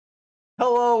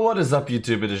Hello, what is up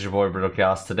YouTube? It is your boy Brittle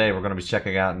Chaos. Today we're going to be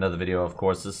checking out another video. Of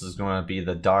course, this is going to be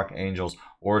the Dark Angels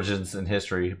Origins and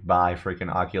History by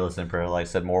freaking Oculus Imperia. Like I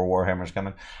said, more Warhammers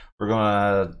coming. We're going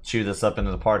to chew this up into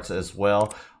the parts as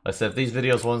well. Like I said, if these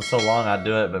videos wasn't so long, I'd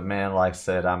do it. But man, like I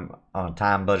said, I'm on a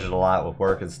time budget a lot with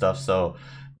work and stuff. So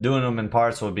doing them in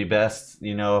parts would be best,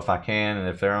 you know, if I can. And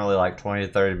if they're only like 20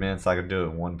 to 30 minutes, I could do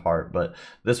it in one part. But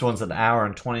this one's an hour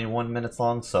and 21 minutes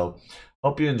long. So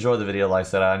hope you enjoy the video. Like I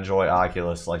said, I enjoy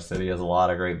Oculus. Like I said, he has a lot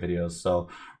of great videos. So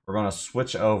we're going to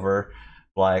switch over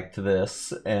to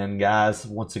this. And guys,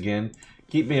 once again,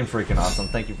 keep being freaking awesome.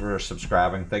 Thank you for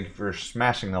subscribing. Thank you for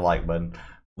smashing the like button,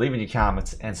 leaving your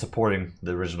comments, and supporting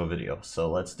the original video.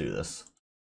 So let's do this.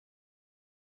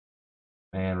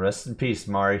 And rest in peace,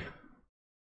 Mari.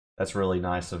 That's really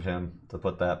nice of him to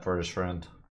put that for his friend.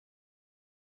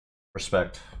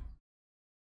 Respect.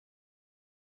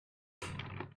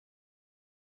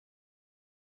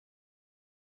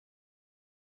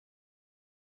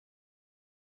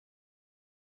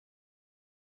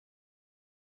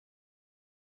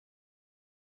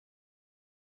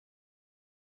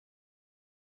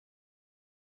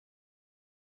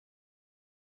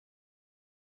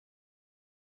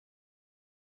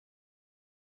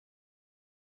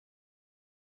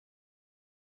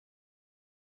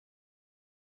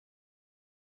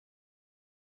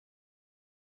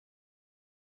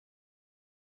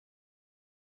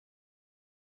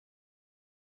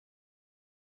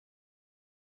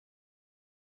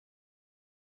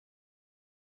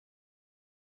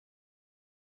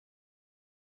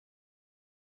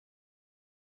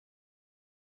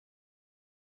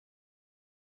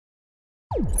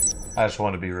 I just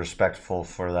want to be respectful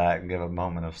for that and give a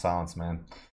moment of silence, man.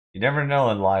 You never know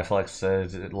in life. Like I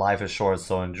said, life is short,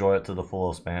 so enjoy it to the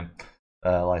fullest, man.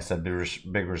 Like I said,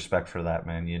 big respect for that,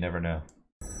 man. You never know.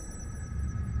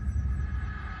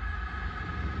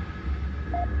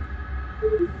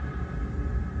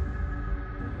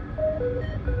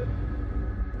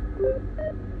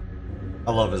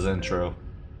 I love his intro.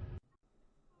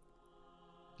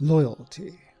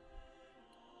 Loyalty.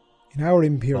 In our The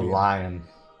Imperium, lion.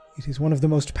 it is one of the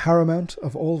most paramount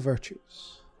of all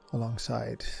virtues,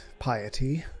 alongside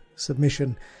piety,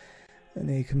 submission, and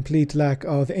a complete lack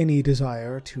of any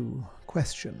desire to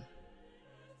question.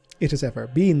 It has ever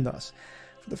been thus,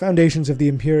 for the foundations of the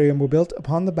Imperium were built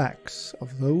upon the backs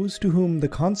of those to whom the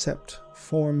concept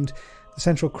formed the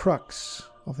central crux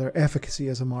of their efficacy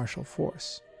as a martial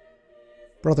force.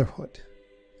 Brotherhood,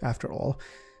 after all,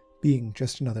 being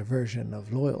just another version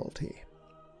of loyalty.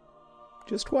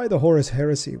 Just why the Horus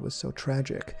Heresy was so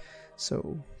tragic,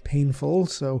 so painful,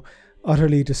 so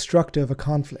utterly destructive a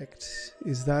conflict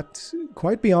is that,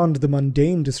 quite beyond the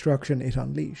mundane destruction it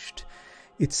unleashed,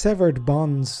 it severed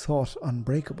bonds thought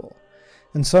unbreakable,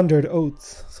 and sundered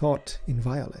oaths thought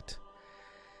inviolate.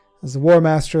 As the War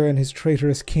Master and his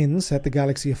traitorous kin set the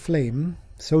galaxy aflame,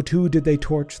 so too did they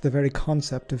torch the very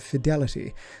concept of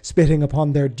fidelity, spitting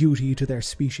upon their duty to their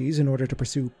species in order to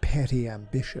pursue petty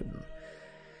ambition.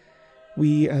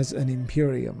 We, as an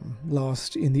Imperium,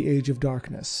 lost in the Age of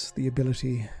Darkness the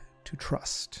ability to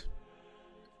trust.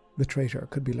 The traitor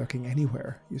could be lurking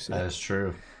anywhere, you see. That is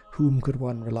true. Whom could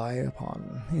one rely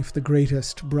upon, if the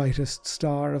greatest, brightest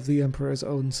star of the Emperor's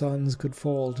own sons could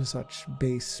fall to such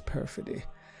base perfidy?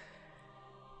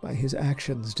 By his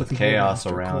actions did With the War chaos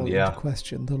Master around, call yeah. into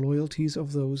question the loyalties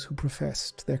of those who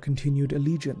professed their continued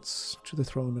allegiance to the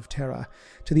throne of Terra,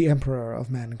 to the Emperor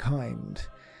of mankind.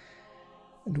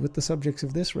 And with the subjects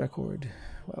of this record,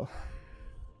 well,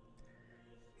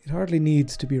 it hardly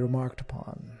needs to be remarked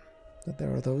upon that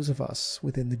there are those of us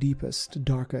within the deepest,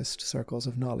 darkest circles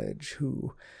of knowledge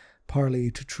who,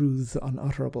 parley to truths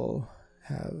unutterable,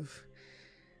 have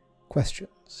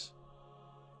questions.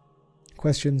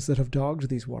 Questions that have dogged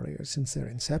these warriors since their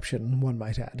inception, one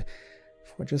might add.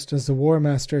 For just as the War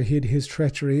Master hid his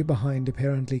treachery behind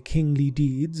apparently kingly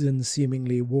deeds and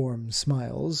seemingly warm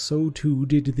smiles, so too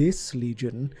did this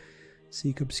legion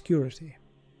seek obscurity,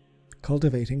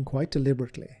 cultivating quite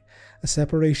deliberately a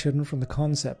separation from the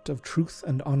concept of truth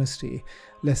and honesty,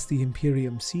 lest the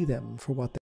Imperium see them for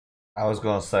what they I was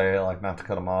gonna say, like, not to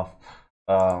cut him off,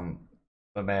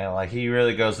 but man, like, he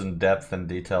really goes in depth and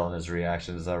detail in his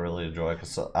reactions. I really enjoy,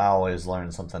 because I always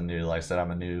learn something new. Like I said,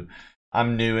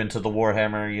 I'm new into the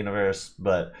Warhammer universe,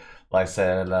 but like I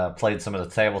said, played some of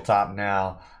the tabletop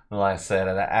now. And like I said,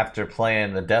 and after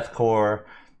playing the Death Corps,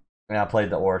 and I played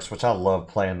the Orcs, which I love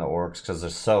playing the Orcs because they're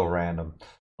so random.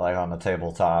 Like on the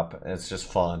tabletop, it's just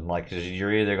fun. Like, 'cause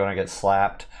you're either gonna get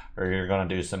slapped or you're gonna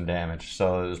do some damage.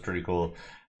 So it was pretty cool.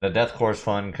 The Death Corps is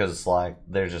fun because like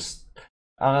they're just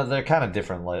I don't know, they're kind of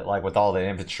different, like with all the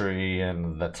infantry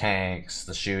and the tanks,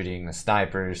 the shooting, the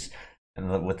snipers,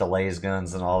 and with the laser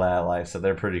guns and all that. Like, so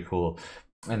they're pretty cool.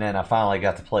 And then I finally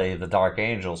got to play the Dark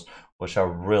Angels, which I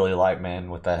really like, man,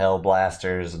 with the Hell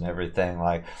Blasters and everything.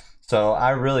 Like, so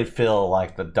I really feel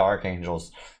like the Dark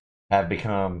Angels have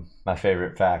become my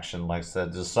favorite faction. Like I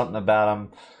said, just something about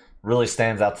them really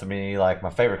stands out to me. Like,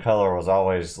 my favorite color was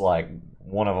always, like,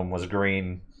 one of them was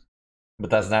green,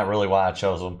 but that's not really why I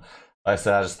chose them. Like I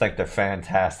said, I just think they're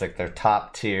fantastic. They're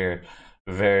top tier,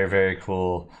 very, very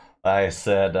cool. Like I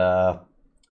said,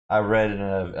 I read in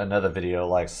another video,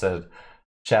 like I said,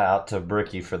 shout out to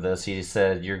Bricky for this. He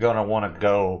said, you're going to want to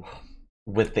go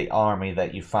with the army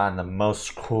that you find the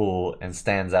most cool and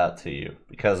stands out to you.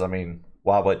 Because, I mean,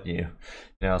 why wouldn't you?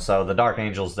 You know, so the Dark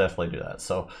Angels definitely do that.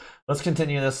 So let's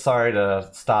continue this. Sorry to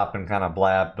stop and kind of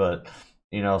blab, but,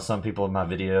 you know, some people in my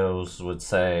videos would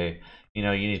say, you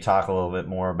know, you need to talk a little bit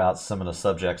more about some of the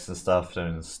subjects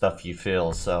and stuff you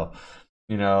feel. So,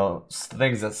 you know,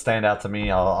 things that stand out to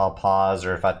me, I'll pause,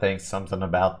 or if I think something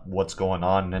about what's going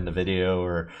on in the video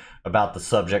or about the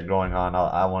subject going on,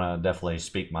 I want to definitely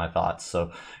speak my thoughts.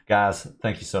 So, guys,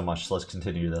 thank you so much. Let's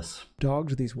continue this.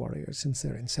 Dogged these warriors since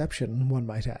their inception, one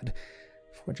might add.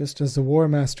 For just as the War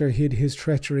Master hid his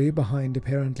treachery behind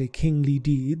apparently kingly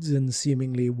deeds and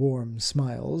seemingly warm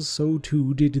smiles, so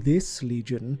too did this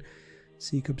legion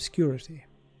seek obscurity,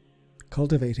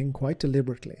 cultivating quite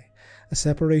deliberately a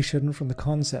separation from the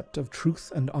concept of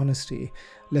truth and honesty,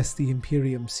 lest the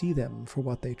Imperium see them for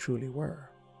what they truly were.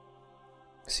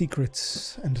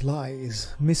 Secrets and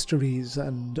lies, mysteries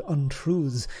and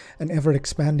untruths, an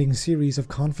ever-expanding series of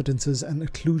confidences and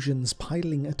occlusions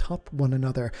piling atop one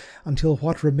another until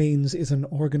what remains is an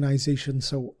organization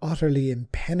so utterly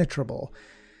impenetrable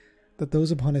that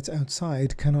those upon its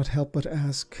outside cannot help but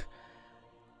ask,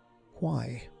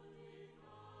 why?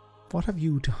 What have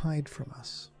you to hide from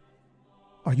us?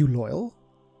 Are you loyal?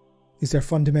 Is there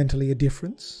fundamentally a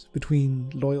difference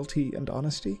between loyalty and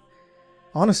honesty?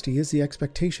 Honesty is the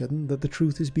expectation that the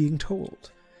truth is being told.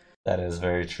 That is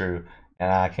very true.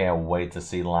 And I can't wait to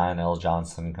see Lionel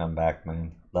Johnson come back,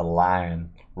 man. The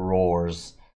lion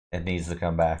roars. It needs to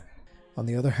come back. On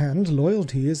the other hand,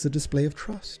 loyalty is the display of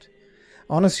trust.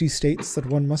 Honesty states that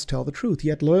one must tell the truth,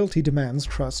 yet loyalty demands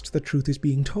trust that truth is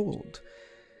being told.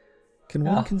 Can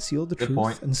one conceal the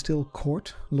truth and still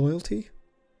court loyalty?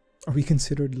 Are we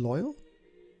considered loyal?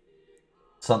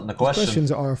 Something to question. These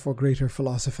questions are for greater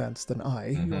philosophants than I,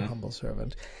 your humble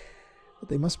servant, but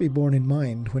they must be borne in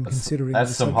mind when considering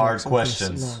that's the some hard subjects of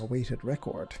this questions. long-awaited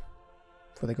record,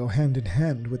 for they go hand in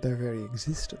hand with their very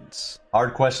existence.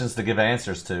 Hard questions to give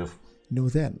answers to. Know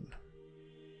then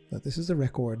that this is the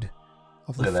record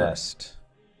of the first,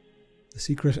 the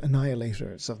secret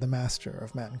annihilators of the master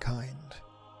of mankind,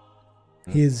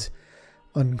 his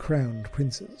uncrowned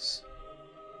princes,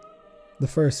 the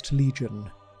first legion,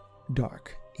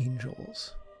 Dark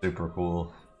Angels. Super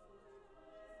cool.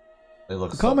 They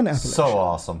look the common appellation so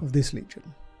awesome of this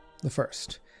legion, the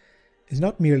first, is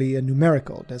not merely a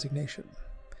numerical designation.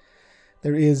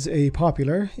 There is a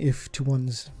popular, if to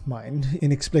one's mind,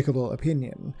 inexplicable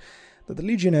opinion that the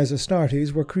Legiones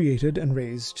Astartes were created and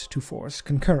raised to force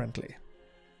concurrently.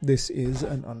 This is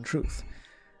an untruth.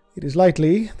 It is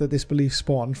likely that this belief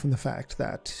spawned from the fact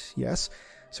that, yes,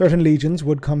 certain legions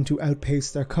would come to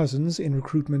outpace their cousins in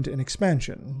recruitment and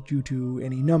expansion due to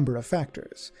any number of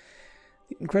factors.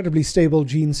 The incredibly stable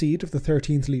gene seed of the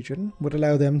 13th Legion would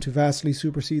allow them to vastly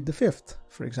supersede the 5th,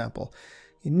 for example,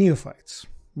 in neophytes,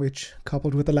 which,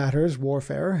 coupled with the latter's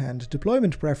warfare and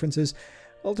deployment preferences,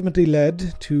 ultimately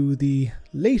led to the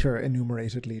later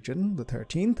enumerated Legion, the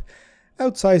 13th,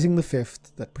 outsizing the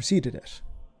 5th that preceded it.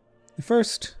 The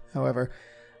first, however,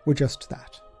 were just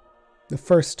that. The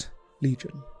first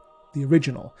Legion, the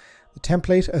original, the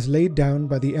template as laid down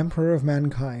by the Emperor of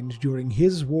Mankind during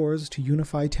his wars to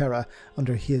unify Terra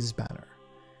under his banner.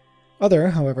 Other,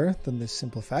 however, than this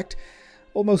simple fact,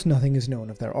 almost nothing is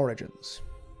known of their origins.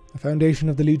 The foundation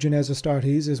of the Legiones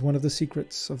Astartes is one of the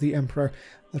secrets of the Emperor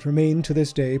that remain to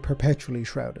this day perpetually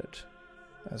shrouded.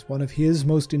 As one of his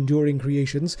most enduring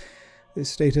creations, this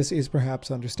status is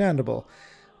perhaps understandable,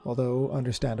 although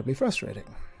understandably frustrating.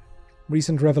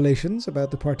 Recent revelations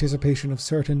about the participation of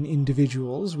certain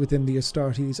individuals within the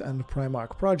Astartes and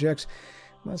Primarch project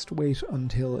must wait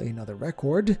until another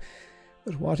record,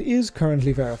 but what is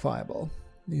currently verifiable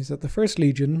is that the First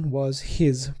Legion was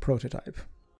his prototype.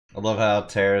 I love how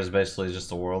Terra is basically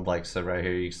just a world, like I said right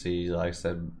here, you see, like I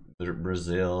said,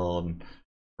 Brazil and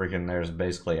freaking there's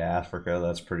basically Africa.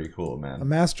 That's pretty cool, man. A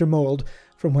master mold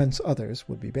from whence others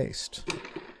would be based.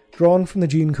 Drawn from the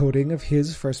gene coding of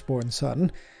his firstborn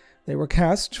son, They were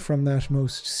cast from that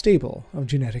most stable of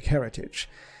genetic heritage,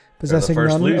 possessing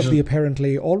none legion of the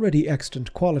apparently already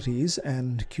extant qualities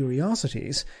and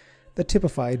curiosities that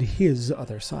typified his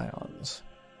other scions.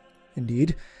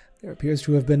 Indeed, there appears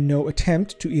to have been no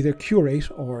attempt to either curate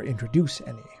or introduce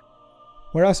any.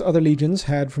 Whereas other legions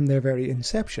had from their very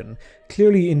inception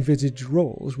clearly envisaged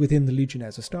roles within the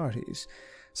Legiones Astartes,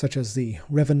 such as the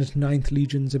Revenant Ninth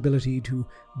Legion's ability to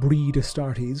breed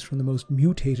Astartes from the most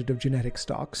mutated of genetic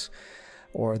stocks,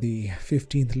 or the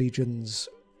 15th Legion's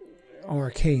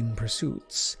arcane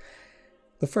pursuits.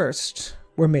 The first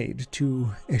were made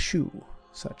to eschew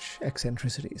such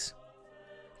eccentricities.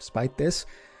 Despite this,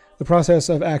 the process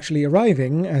of actually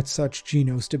arriving at such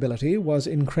genostability was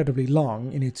incredibly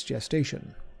long in its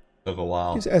gestation. Took a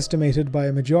while. It is estimated by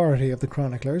a majority of the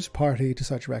chroniclers party to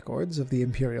such records of the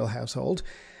imperial household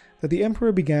that the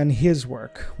emperor began his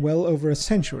work well over a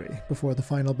century before the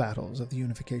final battles of the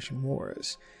Unification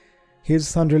Wars.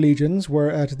 His Thunder Legions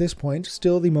were at this point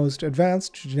still the most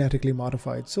advanced genetically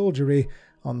modified soldiery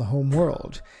on the home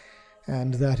world,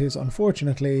 and that is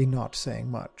unfortunately not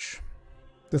saying much.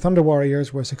 The Thunder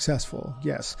Warriors were successful,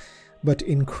 yes, but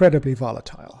incredibly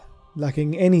volatile,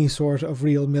 lacking any sort of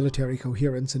real military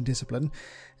coherence and discipline,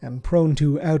 and prone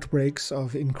to outbreaks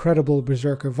of incredible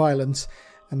berserker violence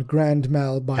and grand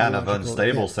mal biological Kind of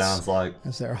unstable, events, sounds like.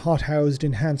 as their hot-housed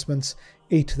enhancements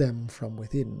ate them from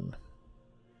within.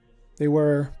 They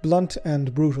were blunt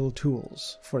and brutal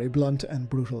tools for a blunt and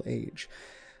brutal age,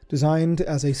 designed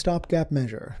as a stopgap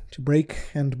measure to break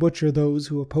and butcher those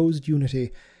who opposed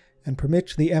unity and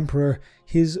permit the Emperor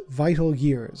his vital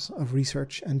years of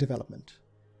research and development.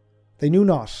 They knew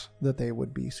not that they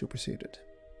would be superseded,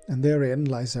 and therein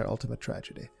lies their ultimate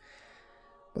tragedy.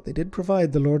 But they did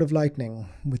provide the Lord of Lightning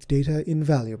with data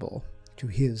invaluable to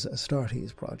his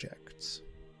Astartes projects.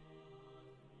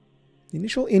 The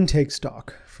initial intake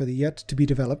stock for the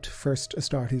yet-to-be-developed First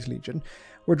Astartes Legion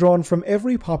were drawn from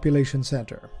every population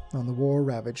center on the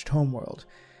war-ravaged homeworld,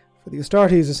 for the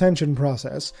Astartes ascension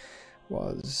process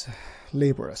was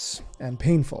laborious and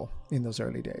painful in those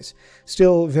early days,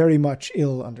 still very much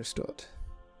ill understood.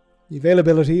 The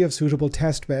availability of suitable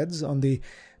test beds on the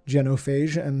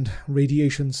genophage and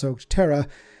radiation-soaked Terra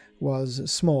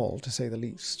was small, to say the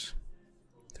least.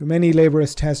 Through many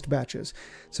laborious test batches,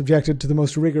 subjected to the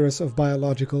most rigorous of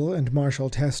biological and martial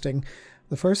testing,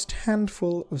 the first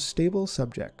handful of stable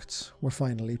subjects were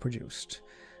finally produced,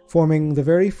 forming the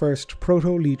very first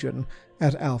Proto-Legion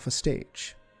at Alpha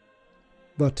Stage.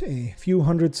 But a few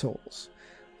hundred souls,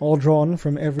 all drawn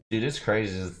from every... Dude, it's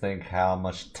crazy to think how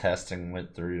much testing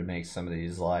went through to make some of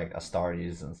these, like,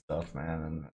 Astartes and stuff, man,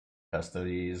 and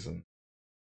Custodes, and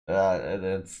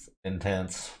it's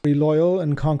intense. Loyal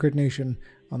and conquered nation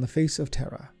on the face of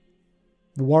Terra.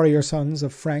 The warrior sons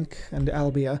of Frank and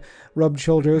Albia rubbed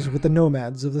shoulders with the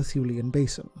nomads of the Thulian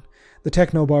Basin, the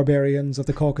techno-barbarians of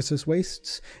the Caucasus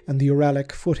Wastes and the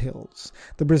Uralic foothills,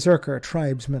 the berserker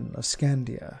tribesmen of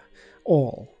Scandia.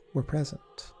 All were present.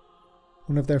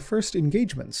 One of their first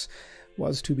engagements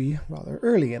was to be rather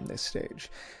early in this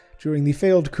stage, during the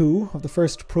failed coup of the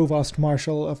first Provost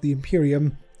Marshal of the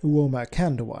Imperium, Uoma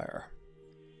Kandawire.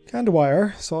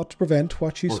 Kandawire sought to prevent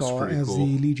what she saw as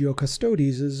the Legio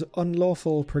Custodes'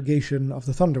 unlawful purgation of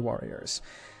the Thunder Warriors,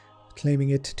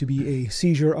 claiming it to be a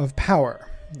seizure of power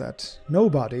that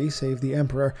nobody save the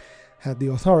Emperor had the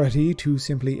authority to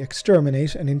simply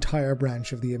exterminate an entire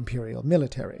branch of the Imperial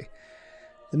military.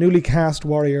 The newly cast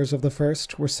warriors of the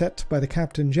First were set by the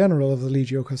Captain General of the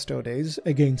Legio Custodes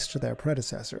against their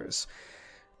predecessors,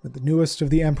 with the newest of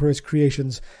the Emperor's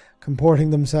creations comporting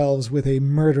themselves with a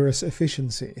murderous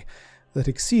efficiency that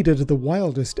exceeded the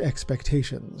wildest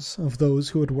expectations of those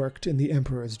who had worked in the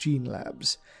Emperor's gene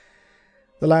labs.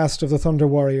 The last of the Thunder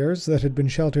Warriors that had been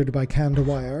sheltered by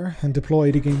Kandawire and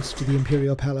deployed against the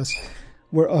Imperial Palace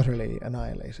were utterly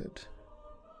annihilated.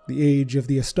 The age of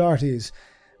the Astartes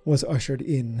was ushered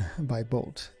in by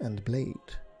bolt and blade.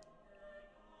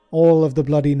 All of the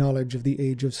bloody knowledge of the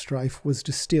Age of Strife was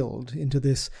distilled into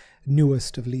this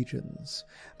newest of legions,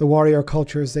 the warrior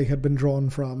cultures they had been drawn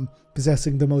from,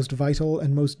 possessing the most vital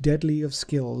and most deadly of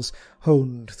skills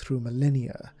honed through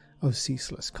millennia of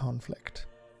ceaseless conflict.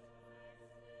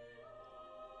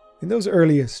 In those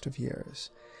earliest of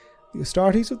years, the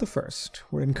Astartes of the First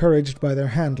were encouraged by their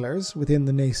handlers within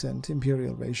the nascent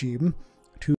imperial regime.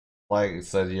 Like I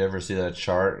said, you ever see that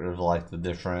chart of like the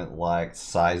different like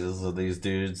sizes of these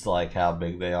dudes, like how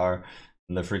big they are,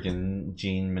 and the freaking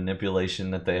gene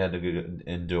manipulation that they had to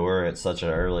endure at such an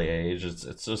early age?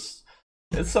 It's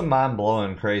some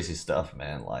mind-blowing crazy stuff,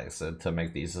 man, like I said, to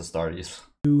make these Astartes.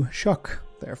 To shuck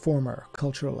their former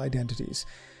cultural identities,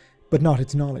 but not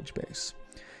its knowledge base.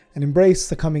 and embrace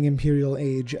the coming Imperial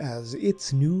Age as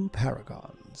its new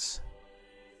paragons.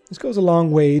 This goes a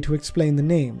long way to explain the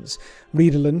names,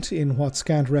 redolent in what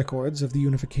scant records of the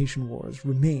Unification Wars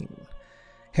remain.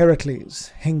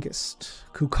 Heracles, Hengist,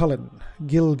 Cuchulainn,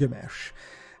 Gilgamesh,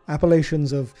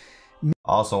 appellations of... I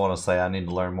also want to say I need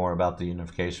to learn more about the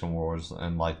Unification Wars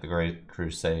and like the Great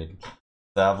Crusade.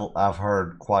 I've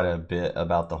heard quite a bit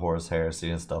about the Horus Heresy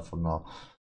and stuff and all,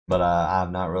 but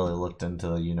I've not really looked into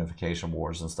the Unification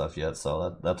Wars and stuff yet.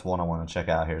 So that's one I want to check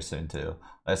out here soon too.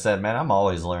 Like I said, man, I'm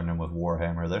always learning with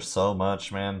Warhammer. There's so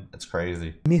much, man. It's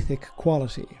crazy. Mythic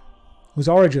quality, whose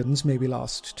origins may be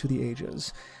lost to the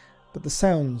ages, but the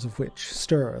sounds of which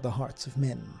stir the hearts of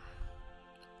men.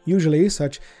 Usually,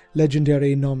 such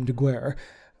legendary nom de guerre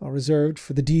are reserved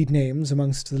for the deed names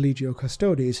amongst the Legio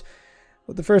Custodes,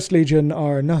 but the First Legion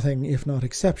are nothing if not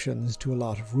exceptions to a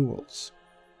lot of rules.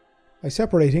 By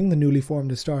separating the newly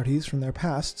formed Astartes from their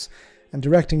pasts and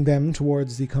directing them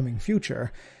towards the coming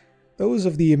future, those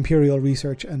of the Imperial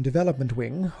Research and Development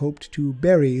Wing hoped to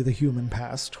bury the human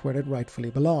past where it rightfully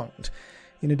belonged,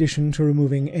 in addition to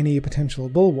removing any potential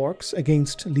bulwarks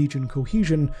against Legion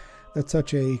cohesion that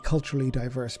such a culturally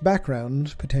diverse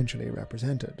background potentially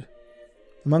represented.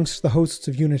 Amongst the hosts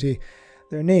of Unity,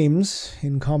 their names,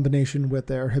 in combination with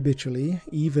their habitually,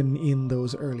 even in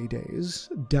those early days,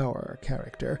 dour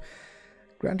character,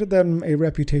 granted them a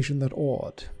reputation that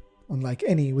awed, unlike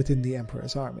any within the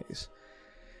Emperor's armies.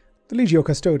 The Legio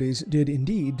Custodes did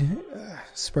indeed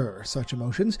spur such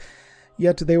emotions,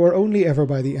 yet they were only ever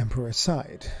by the Emperor's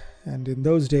side, and in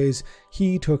those days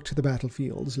he took to the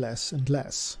battlefields less and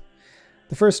less.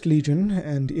 The First Legion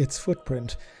and its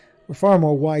footprint were far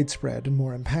more widespread and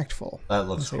more impactful. That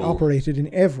looks cool. They operated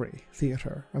in every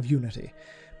theatre of unity,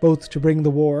 both to bring the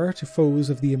war to foes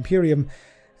of the Imperium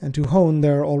and to hone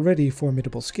their already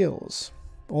formidable skills.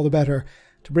 All the better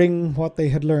to bring what they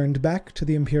had learned back to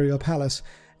the Imperial Palace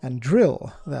and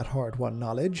drill that hard-won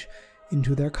knowledge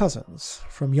into their cousins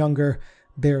from younger,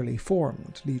 barely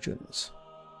formed legions.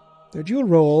 Their dual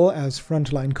role as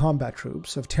frontline combat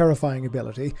troops of terrifying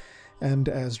ability and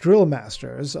as drill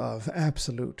masters of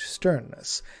absolute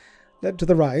sternness led to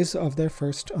the rise of their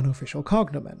first unofficial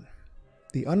cognomen,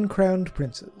 the Uncrowned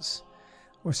Princes,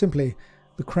 or simply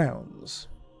the Crowns.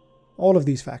 All of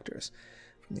these factors,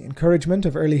 from the encouragement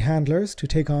of early handlers to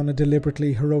take on a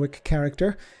deliberately heroic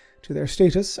character, to their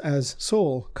status as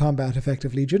sole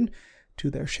combat-effective legion, to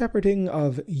their shepherding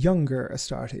of younger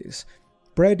Astartes,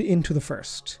 bred into the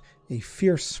first a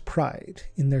fierce pride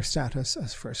in their status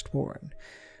as firstborn,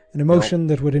 an emotion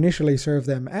that would initially serve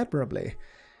them admirably,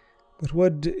 but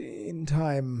would, in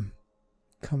time,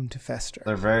 come to fester.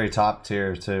 They're very top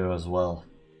tier, too, as well.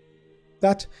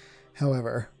 That,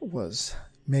 however, was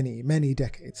many, many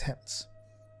decades hence.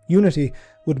 Unity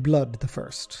would blood the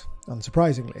first,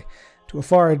 unsurprisingly, to a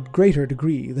far greater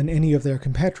degree than any of their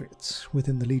compatriots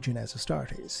within the Legion as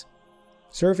Astartes.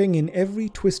 Serving in every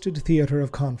twisted theatre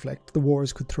of conflict the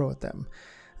wars could throw at them,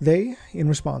 they, in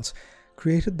response,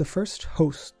 created the first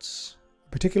hosts, a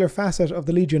particular facet of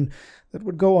the Legion that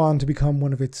would go on to become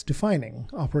one of its defining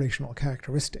operational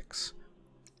characteristics.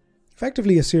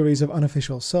 Effectively a series of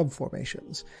unofficial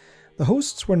sub-formations, the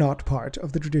hosts were not part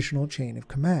of the traditional chain of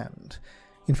command,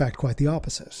 in fact quite the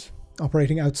opposite,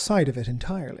 operating outside of it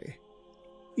entirely.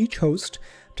 Each host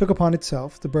took upon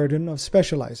itself the burden of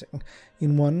specializing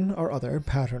in one or other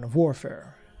pattern of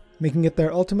warfare, making it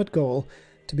their ultimate goal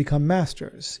to become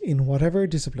masters in whatever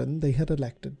discipline they had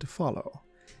elected to follow.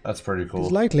 That's pretty cool. It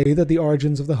is likely that the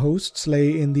origins of the hosts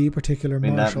lay in the particular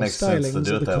martial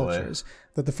stylings of the cultures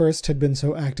that the first had been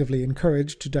so actively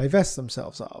encouraged to divest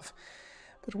themselves of.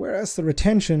 But whereas the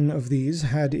retention of these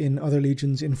had in other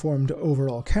legions informed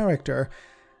overall character,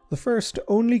 the first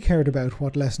only cared about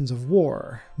what lessons of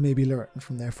war may be learned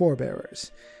from their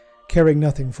forebearers, caring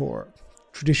nothing for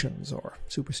traditions or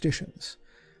superstitions.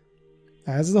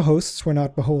 As the hosts were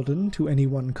not beholden to any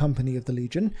one company of the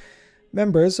Legion,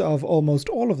 members of almost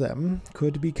all of them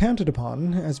could be counted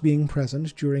upon as being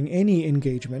present during any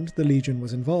engagement the Legion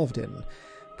was involved in,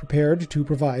 prepared to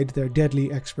provide their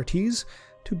deadly expertise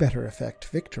to better effect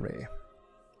victory.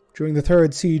 During the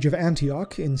Third Siege of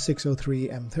Antioch in 603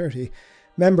 M30,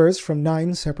 members from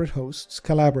 9 separate hosts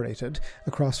collaborated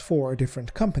across 4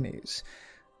 different companies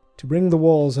to bring the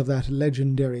walls of that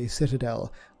legendary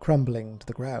citadel crumbling to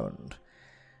the ground.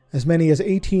 As many as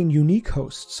 18 unique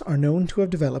hosts are known to have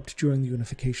developed during the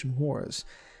Unification Wars,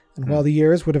 and while the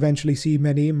years would eventually see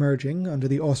many merging under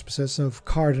the auspices of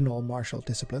cardinal martial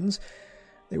disciplines,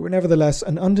 they were nevertheless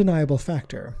an undeniable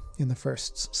factor in the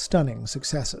First's stunning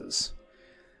successes.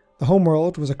 The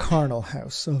homeworld was a carnal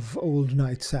house of old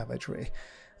knight savagery,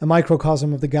 a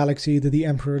microcosm of the galaxy that the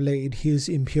Emperor laid his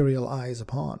imperial eyes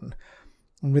upon.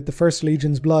 And with the First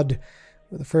Legion's blood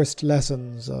were the first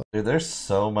lessons of... Dude, there's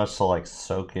so much to like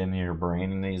soak in your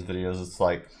brain in these videos. It's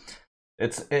like,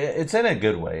 it's in a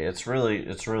good way. It's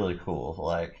really cool.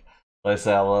 Like I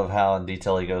said, I love how in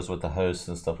detail he goes with the hosts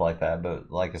and stuff like that. But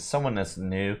like as someone that's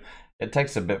new, it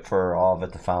takes a bit for all of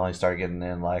it to finally start getting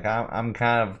in. Like I'm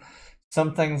kind of,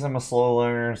 some things I'm a slow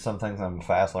learner, some things I'm a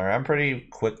fast learner. I'm pretty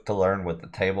quick to learn with the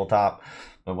tabletop,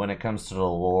 but when it comes to the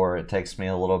lore, it takes me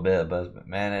a little bit. But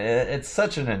man, it's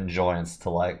such an enjoyance to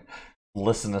like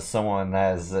listen to someone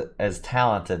as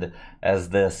talented as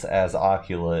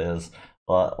Ocula is.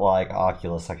 Like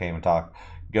Oculus, I can't even talk.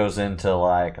 Goes into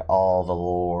like all the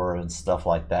lore and stuff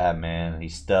like that, man. He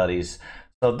studies.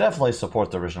 So definitely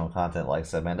support the original content. Like I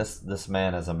said, man, this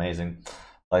man is amazing.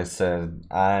 Like I said,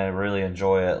 I really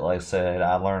enjoy it. Like I said,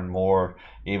 I learn more,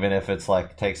 even if it's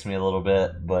like takes me a little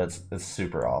bit, but it's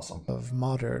super awesome. Of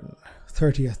modern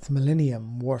 30th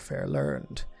millennium warfare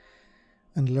learned,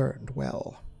 and learned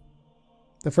well.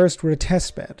 The first were a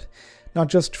testbed, not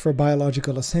just for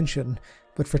biological ascension,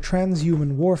 but for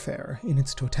transhuman warfare in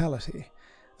its totality.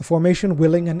 A formation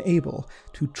willing and able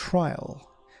to trial,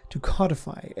 to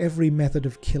codify every method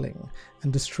of killing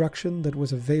and destruction that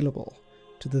was available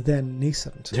to the then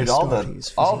nascent Dude, all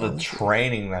the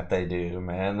training that they do,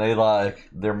 man, they like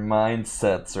their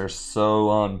mindsets are so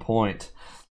on point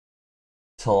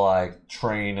to like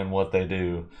train in what they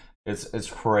do. It's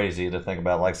crazy to think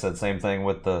about. Like I said, same thing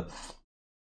with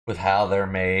how they're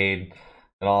made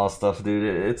and all that stuff,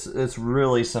 dude. It's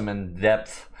really some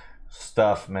in-depth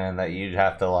stuff, man, that you'd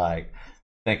have to like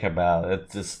think about.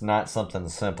 It's just not something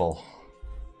simple.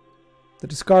 The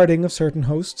discarding of certain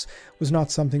hosts was not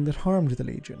something that harmed the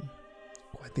Legion.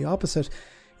 Quite the opposite.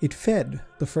 It fed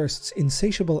the First's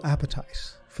insatiable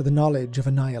appetite for the knowledge of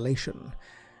annihilation,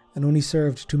 and only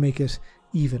served to make it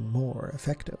even more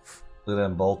effective. Look at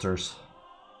them bolters.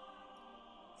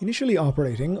 Initially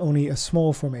operating only as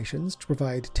small formations to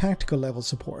provide tactical level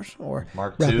support or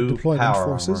Mark rapid II deployment power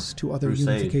forces armor. to other Crusade.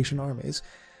 unification armies,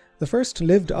 the First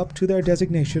lived up to their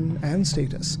designation and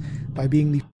status by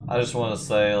being the... I just want to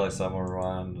say, like, so I'm gonna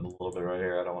rewind a little bit right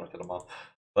here. I don't want to cut them off,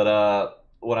 but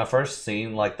when I first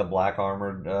seen like the black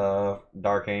armored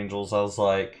Dark Angels, I was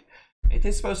like, ain't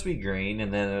they supposed to be green?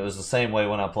 And then it was the same way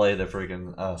when I played the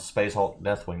freaking Space Hulk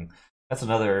Deathwing. That's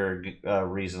another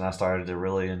reason I started to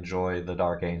really enjoy the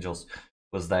Dark Angels,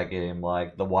 was that game.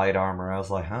 Like the white armor, I was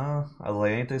like, huh? I was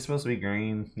like, ain't they supposed to be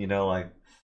green? You know, like,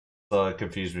 so it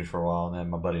confused me for a while, and then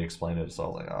my buddy explained it, so I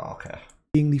was like, oh, okay.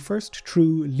 Being the first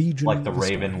true Legion, like the of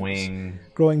Raven Astartes, Wing,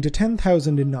 growing to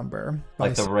 10,000 in number.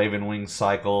 like the Raven Wing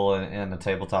cycle and the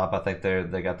tabletop. I think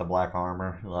they got the black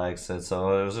armor, like said.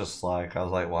 So it was just like, I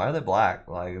was like, why are they black?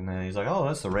 Like, and then he's like, oh,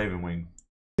 that's the Raven Wing.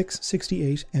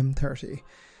 668 M30,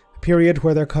 a period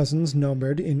where their cousins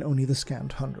numbered in only the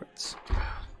scant hundreds.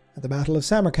 At the Battle of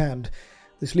Samarkand,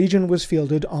 this legion was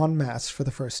fielded en masse for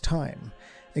the first time,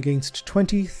 against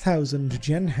 20,000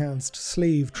 gen-enhanced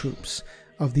slave troops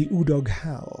of the Udog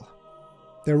Hal.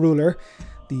 Their ruler,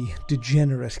 the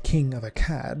degenerate king of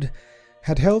Akkad,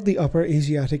 had held the upper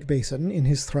Asiatic basin in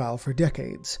his thrall for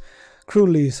decades,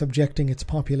 cruelly subjecting its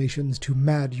populations to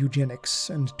mad eugenics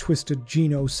and twisted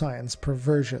genoscience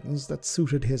perversions that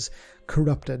suited his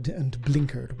corrupted and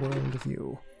blinkered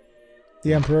worldview.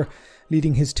 The Emperor,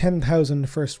 leading his 10,000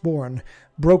 firstborn,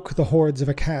 broke the hordes of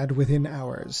Akkad within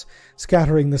hours,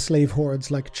 scattering the slave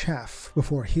hordes like chaff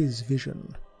before his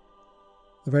vision.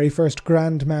 The very first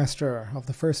Grand Master of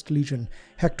the First Legion,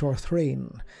 Hector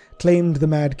Thrain, claimed the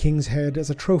Mad King's head as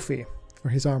a trophy for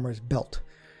his armor's belt.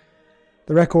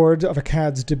 The records of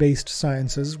Akkad's debased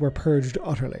sciences were purged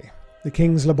utterly, the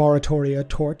king's laboratoria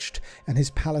torched, and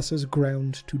his palaces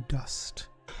ground to dust.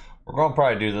 We're gonna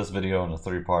probably do this video into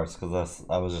 3 parts, because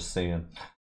I was just seeing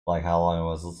like how long it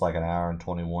was. It's like 1 hour and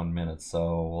 21 minutes,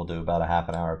 so we'll do about a half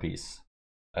an hour piece.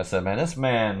 I said, man, this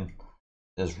man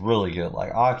is really good.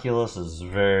 Like, Oculus is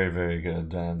very, very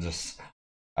good, and just,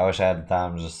 I wish I had the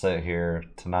time to just sit here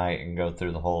tonight and go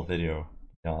through the whole video, to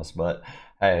be honest. But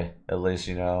hey, at least,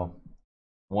 you know,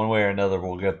 one way or another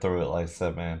we'll get through it, like I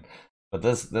said, man. But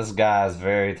this guy is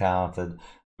very talented,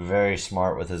 very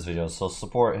smart with his videos, so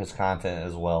support his content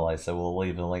as well. Like I said, we'll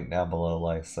leave the link down below.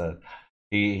 Like I said,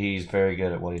 he's very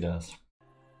good at what he does.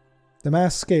 The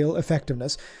mass-scale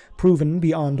effectiveness proven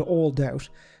beyond all doubt,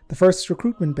 the First's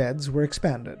recruitment beds were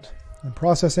expanded, and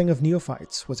processing of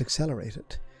neophytes was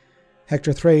accelerated.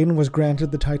 Hector Thrain was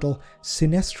granted the title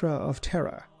Sinestra of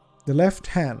Terra, the left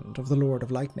hand of the Lord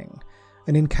of Lightning,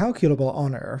 an incalculable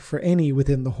honor for any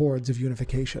within the hordes of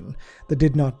unification that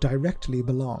did not directly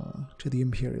belong to the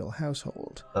imperial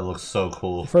household. That looks so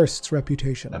cool. The First's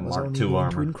reputation That was Mark only II going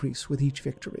to armor. increase with each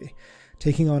victory,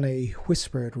 taking on a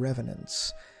whispered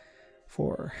revenance.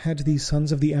 For had these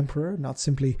sons of the Emperor not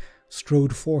simply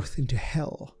strode forth into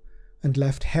hell, and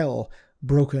left hell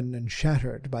broken and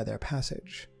shattered by their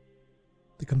passage?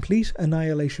 The complete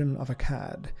annihilation of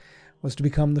Akkad was to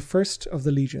become the first of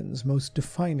the Legion's most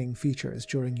defining features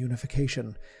during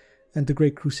unification, and the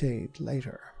Great Crusade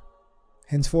later.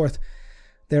 Henceforth,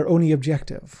 their only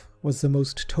objective was the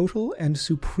most total and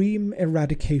supreme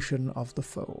eradication of the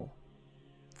foe,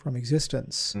 from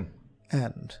existence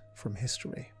and from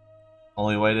history.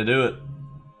 Only way to do it.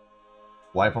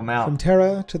 Wipe them out. From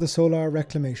Terra to the Solar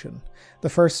Reclamation, the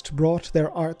First brought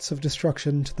their arts of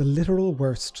destruction to the literal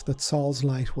worst that Sol's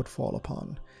light would fall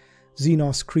upon.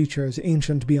 Xenos creatures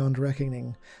ancient beyond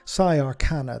reckoning, psi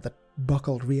arcana that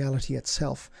buckled reality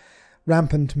itself,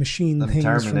 rampant machine Them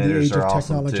things from the Terminators age of are awesome,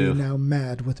 technology too. now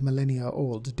mad with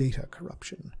millennia-old data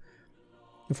corruption.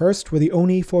 The First were the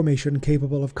only formation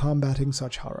capable of combating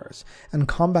such horrors, and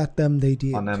combat them they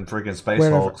did, On them freaking space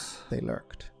wherever hulks. they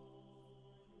lurked.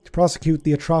 To prosecute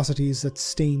the atrocities that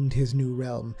stained his new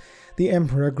realm, the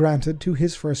Emperor granted to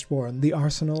his firstborn the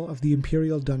arsenal of the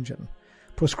Imperial Dungeon,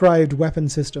 proscribed weapon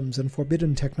systems and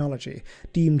forbidden technology,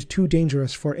 deemed too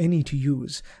dangerous for any to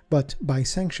use, but by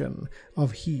sanction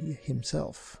of he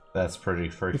himself. That's pretty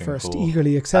The freaking First cool.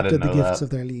 eagerly accepted the know gifts that. of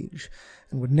their liege,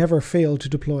 and would never fail to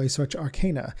deploy such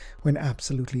arcana when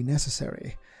absolutely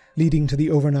necessary, leading to the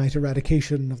overnight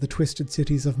eradication of the twisted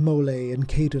cities of Mole and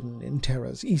Caden in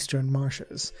Terra's eastern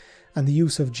marshes, and the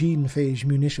use of gene-phage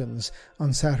munitions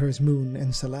on Saturn's moon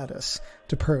Enceladus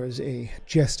to purge a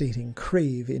gestating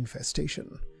crave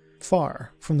infestation.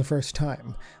 Far from the first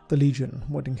time the Legion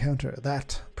would encounter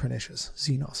that pernicious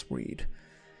Xenos breed.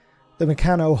 The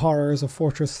mechano horrors of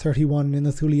Fortress 31 in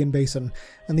the Thulian Basin,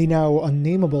 and the now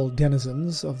unnameable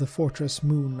denizens of the fortress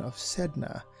moon of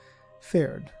Sedna,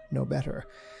 fared no better,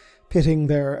 pitting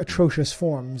their atrocious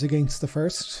forms against the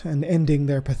First, and ending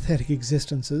their pathetic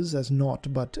existences as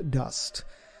naught but dust,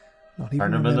 not even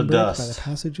Turn them into remembered by dust. the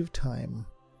passage of time.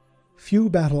 Few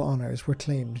battle honors were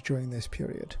claimed during this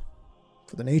period,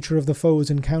 for the nature of the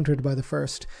foes encountered by the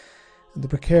First, and the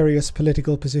precarious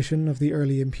political position of the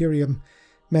early Imperium,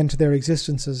 meant their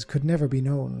existences could never be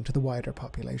known to the wider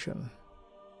population.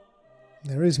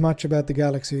 There is much about the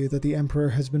galaxy that the Emperor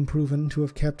has been proven to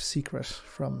have kept secret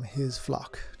from his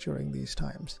flock during these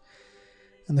times,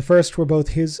 and the First were both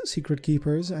his secret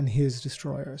keepers and his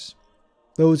destroyers,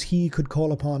 those he could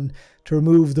call upon to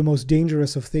remove the most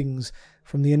dangerous of things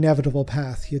from the inevitable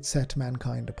path he had set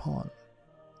mankind upon.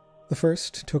 The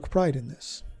First took pride in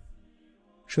this.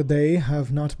 Should they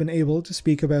have not been able to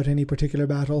speak about any particular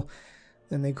battle,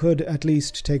 then they could at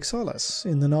least take solace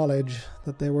in the knowledge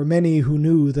that there were many who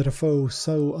knew that a foe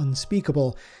so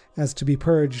unspeakable as to be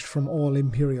purged from all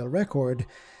imperial record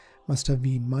must have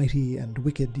been mighty and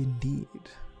wicked indeed.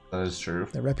 That is true.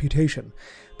 Their reputation,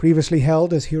 previously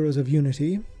held as heroes of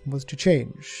unity, was to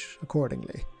change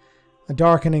accordingly. A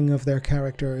darkening of their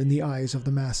character in the eyes of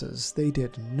the masses they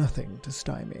did nothing to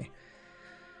stymie.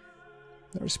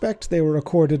 The respect they were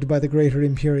accorded by the greater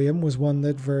Imperium was one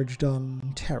that verged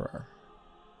on terror.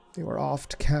 They were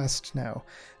oft cast now,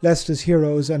 less as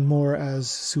heroes and more as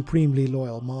supremely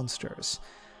loyal monsters.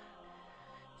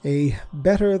 A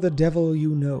better the devil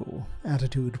you know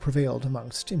attitude prevailed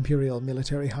amongst Imperial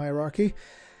military hierarchy,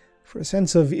 for a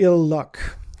sense of ill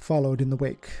luck followed in the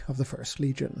wake of the First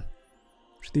Legion,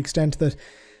 to the extent that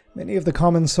many of the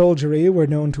common soldiery were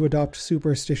known to adopt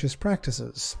superstitious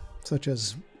practices, such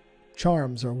as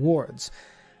charms or wards.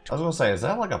 I was gonna say, is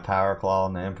that like a power claw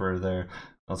on the Emperor there?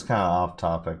 It's kind of off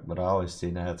topic, but I always see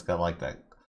that it's got like that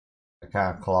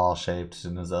kind of claw shaped,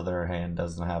 and his other hand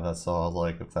doesn't have that. So I was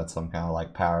like, if that's some kind of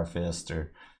like power fist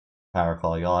or power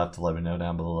claw, y'all have to let me know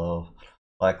down below.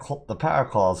 Like the power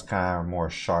claw is kind of more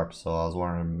sharp, so I was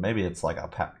wondering maybe it's like a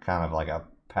kind of like a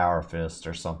power fist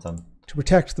or something. To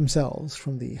protect themselves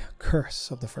from the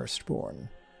curse of the Firstborn.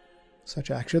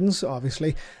 Such actions,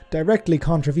 obviously, directly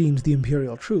contravened the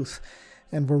imperial truth,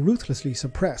 and were ruthlessly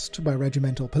suppressed by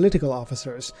regimental political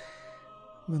officers,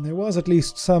 when there was at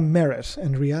least some merit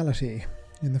and reality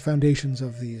in the foundations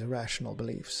of these irrational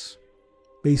beliefs.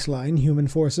 Baseline human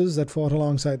forces that fought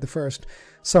alongside the First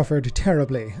suffered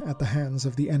terribly at the hands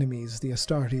of the enemies the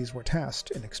Astartes were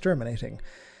tasked in exterminating,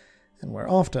 and were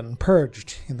often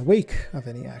purged in the wake of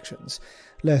any actions,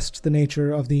 lest the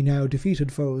nature of the now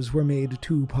defeated foes were made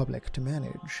too public to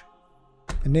manage.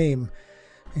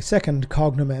 A second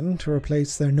cognomen to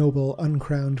replace their noble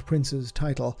uncrowned prince's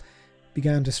title,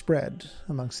 began to spread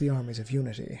amongst the armies of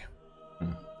Unity.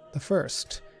 The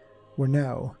first were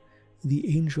now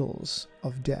the Angels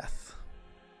of Death.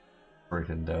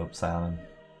 Freaking dope sounding.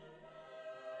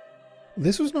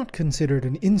 This was not considered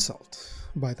an insult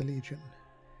by the Legion.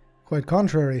 Quite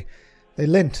contrary, they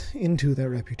lent into their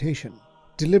reputation,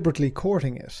 deliberately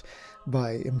courting it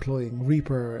by employing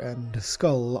Reaper and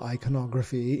Skull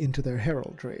iconography into their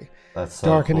heraldry, That's so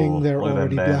darkening cool. their Look at them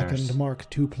already banners. blackened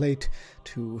Mark II plate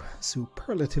to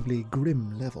superlatively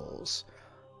grim levels.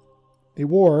 They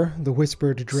wore the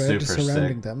whispered dread Super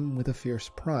surrounding sick. them with a fierce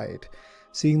pride,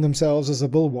 seeing themselves as a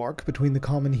bulwark between the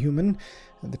common human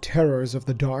and the terrors of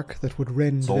the dark that would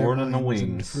rend Sword their and the minds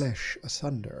and wings. flesh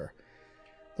asunder.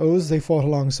 Those they fought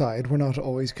alongside were not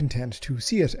always content to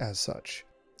see it as such,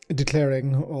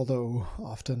 declaring, although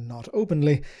often not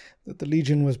openly, that the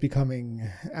Legion was becoming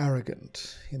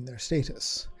arrogant in their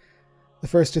status. The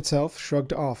First itself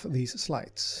shrugged off these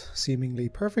slights, seemingly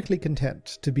perfectly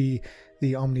content to be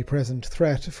the omnipresent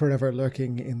threat forever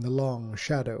lurking in the long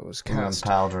shadows cast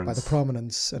by the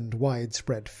prominence and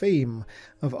widespread fame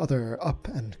of other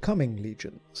up-and-coming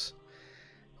legions.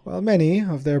 While many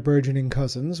of their burgeoning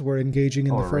cousins were engaging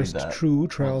in the first true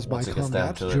trials by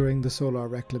combat during the Solar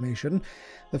Reclamation,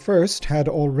 the First had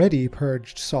already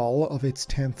purged Sol of its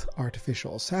 10th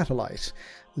artificial satellite,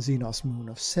 the Xenos moon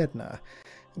of Sedna,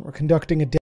 and were conducting a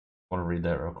I want to read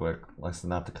that real quick, like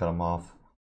not to cut them off.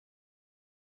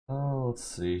 Oh, let's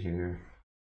see here.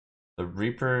 The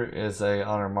Reaper is a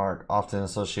honor mark often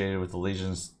associated with the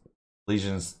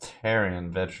Legion's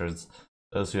Terran veterans,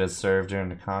 those who had served during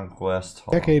the conquest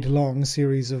decade-long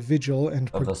series of vigil and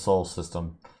of the Sol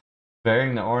system,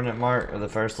 bearing the ornate mark of the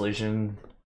First Legion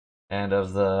and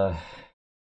of the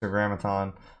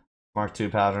Tetragrammaton. Mark II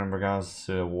Paladin belongs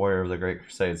to a warrior of the Great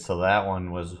Crusade, so that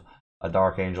one was a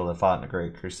Dark Angel that fought in the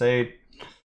Great Crusade.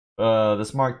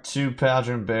 This Mark II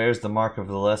Paladin bears the mark of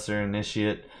the Lesser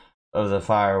Initiate of the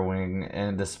Fire Wing,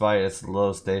 and despite its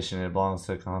low station, it belongs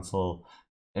to the Consul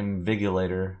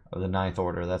Invigilator of the Ninth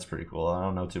Order. That's pretty cool. I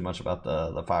don't know too much about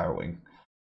the Fire Wing.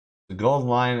 The gold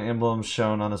lion emblem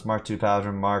shown on this Mark II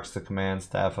Paladin marks the command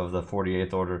staff of the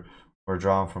 48th Order, were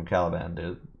drawn from Caliban,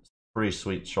 dude. Pretty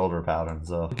sweet shoulder paladins,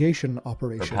 though. Navigation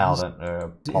operations in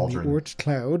the Oort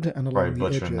Cloud and along the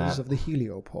edges of the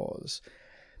Heliopause.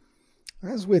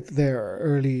 As with their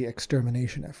early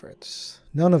extermination efforts,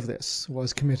 none of this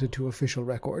was committed to official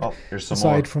record,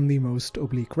 aside from the most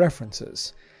oblique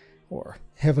references, or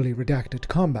heavily redacted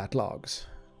combat logs.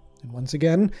 And once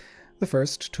again, the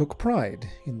First took pride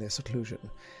in their seclusion,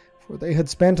 for they had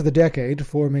spent the decade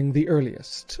forming the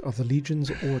earliest of the Legion's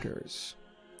orders.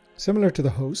 Similar to the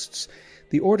hosts,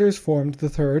 the orders formed the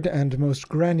third and most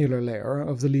granular layer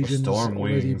of the Legion's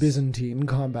already Byzantine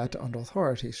combat and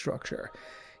authority structure,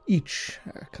 each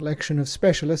a collection of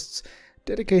specialists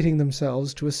dedicating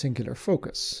themselves to a singular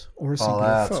focus, or a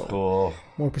singular foe. Cool.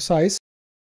 More precise,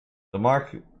 the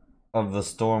mark of the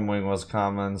Stormwing was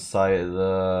common sight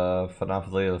the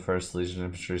Panoply of the First Legion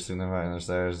Infantry, signifying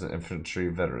there's infantry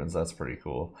veterans. That's pretty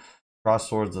cool. Cross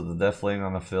swords of the Deathling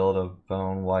on a field of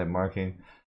bone white marking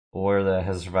where that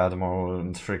has survived more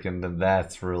wounds. Freaking,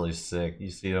 that's really sick. You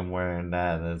see them wearing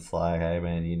that, and it's like, hey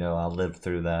man, you know, I lived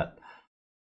through that.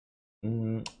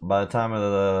 By the time of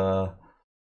the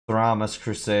Thramas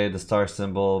Crusade, the star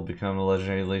symbol became the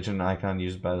legendary Legion icon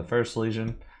used by the First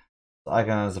Legion. The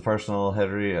icon is the personal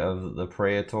headry of the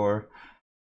Praetor.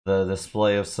 The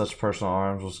display of such personal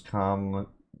arms was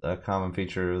a common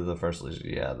feature of the First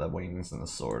Legion. Yeah, the wings and the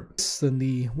sword. Than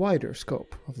the wider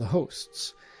scope of the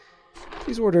hosts.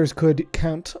 These orders could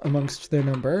count amongst their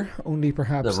number only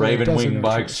perhaps the Raven a dozen wing or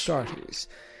bikes. two Astartes,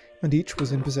 and each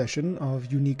was in possession of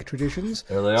unique traditions,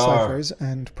 there they ciphers,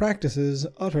 and practices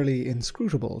utterly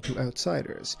inscrutable to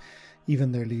outsiders,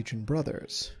 even their Legion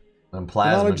brothers. And The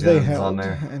plasma knowledge they guns held on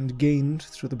there. and gained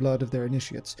through the blood of their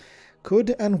initiates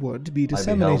could and would be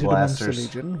disseminated amongst the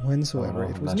Legion whensoever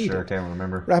it was needed, I can't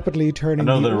remember. rapidly turning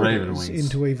the Raven orders wings.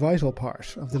 into a vital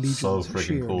part of the Legion's So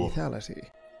sheer cool. lethality.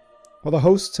 While the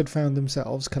hosts had found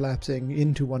themselves collapsing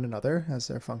into one another as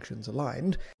their functions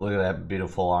aligned, Look at that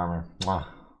beautiful armor. Mwah.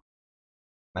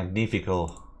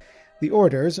 Magnifico. the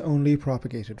orders only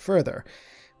propagated further,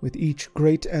 with each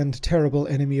great and terrible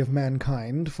enemy of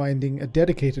mankind finding a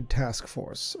dedicated task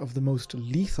force of the most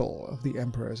lethal of the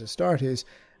Emperor's Astartes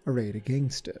arrayed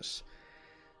against it.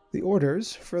 The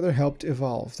orders further helped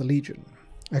evolve the Legion,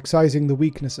 excising the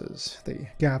weaknesses, the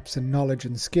gaps in knowledge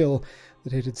and skill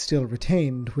that it had still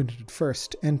retained when it had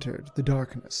first entered the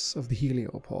darkness of the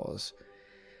Heliopause.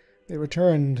 They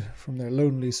returned from their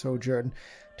lonely sojourn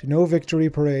to no victory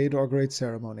parade or great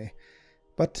ceremony,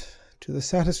 but to the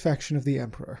satisfaction of the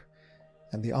Emperor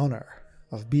and the honor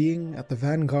of being at the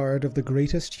vanguard of the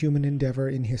greatest human endeavor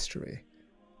in history,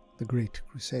 the Great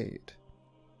Crusade.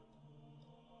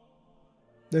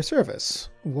 Their service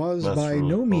was That's by really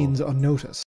no cool. means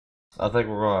unnoticed. I think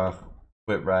we're gonna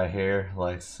quit right here,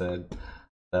 like I said.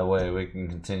 That way we can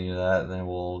continue that, and then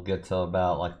we'll get to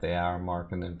about like the hour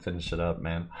mark and then finish it up,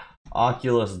 man.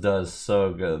 Oculus does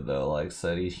so good though, like I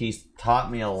said. He's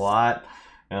taught me a lot,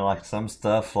 and like some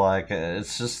stuff, like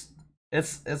it's just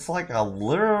it's like a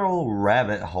literal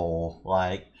rabbit hole.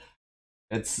 Like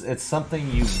it's something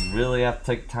you really have to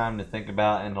take time to think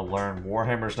about and to learn.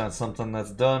 Warhammer's not something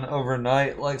that's done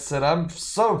overnight. Like I said, I'm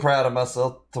so proud of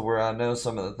myself to where I know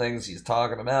some of the things he's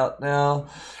talking about now.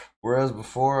 Whereas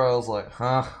before I was like,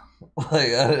 huh?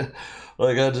 I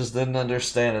just didn't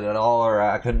understand it at all, or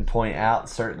I couldn't point out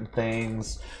certain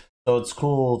things. So it's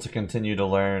cool to continue to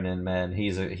learn, and man,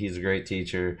 he's a great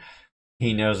teacher.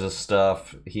 He knows his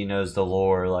stuff. He knows the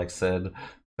lore, like I said.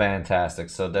 Fantastic.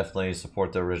 So definitely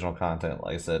support the original content,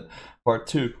 like I said. Part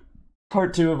two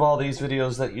of all these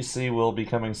videos that you see will be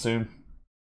coming soon.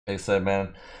 Like I said, man,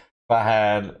 if I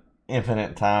had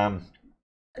infinite time,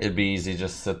 it'd be easy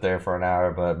just to sit there for an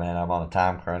hour, but man, I'm on a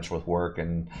time crunch with work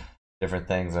and different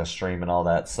things. I stream and all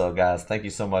that. So guys, thank you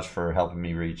so much for helping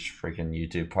me reach freaking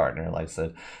YouTube partner. Like I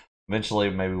said, eventually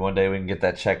maybe one day we can get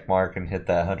that check mark and hit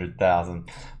that 100,000.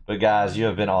 But guys, you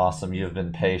have been awesome. You have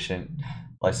been patient.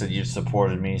 Like I said, you've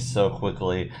supported me so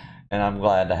quickly, and I'm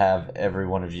glad to have every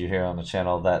one of you here on the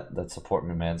channel that support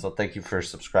me, man. So thank you for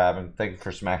subscribing. Thank you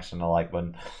for smashing the like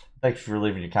button. Thank you for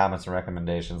leaving your comments and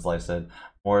recommendations. Like I said,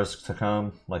 more is to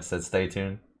come. Like I said, stay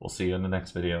tuned. We'll see you in the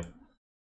next video.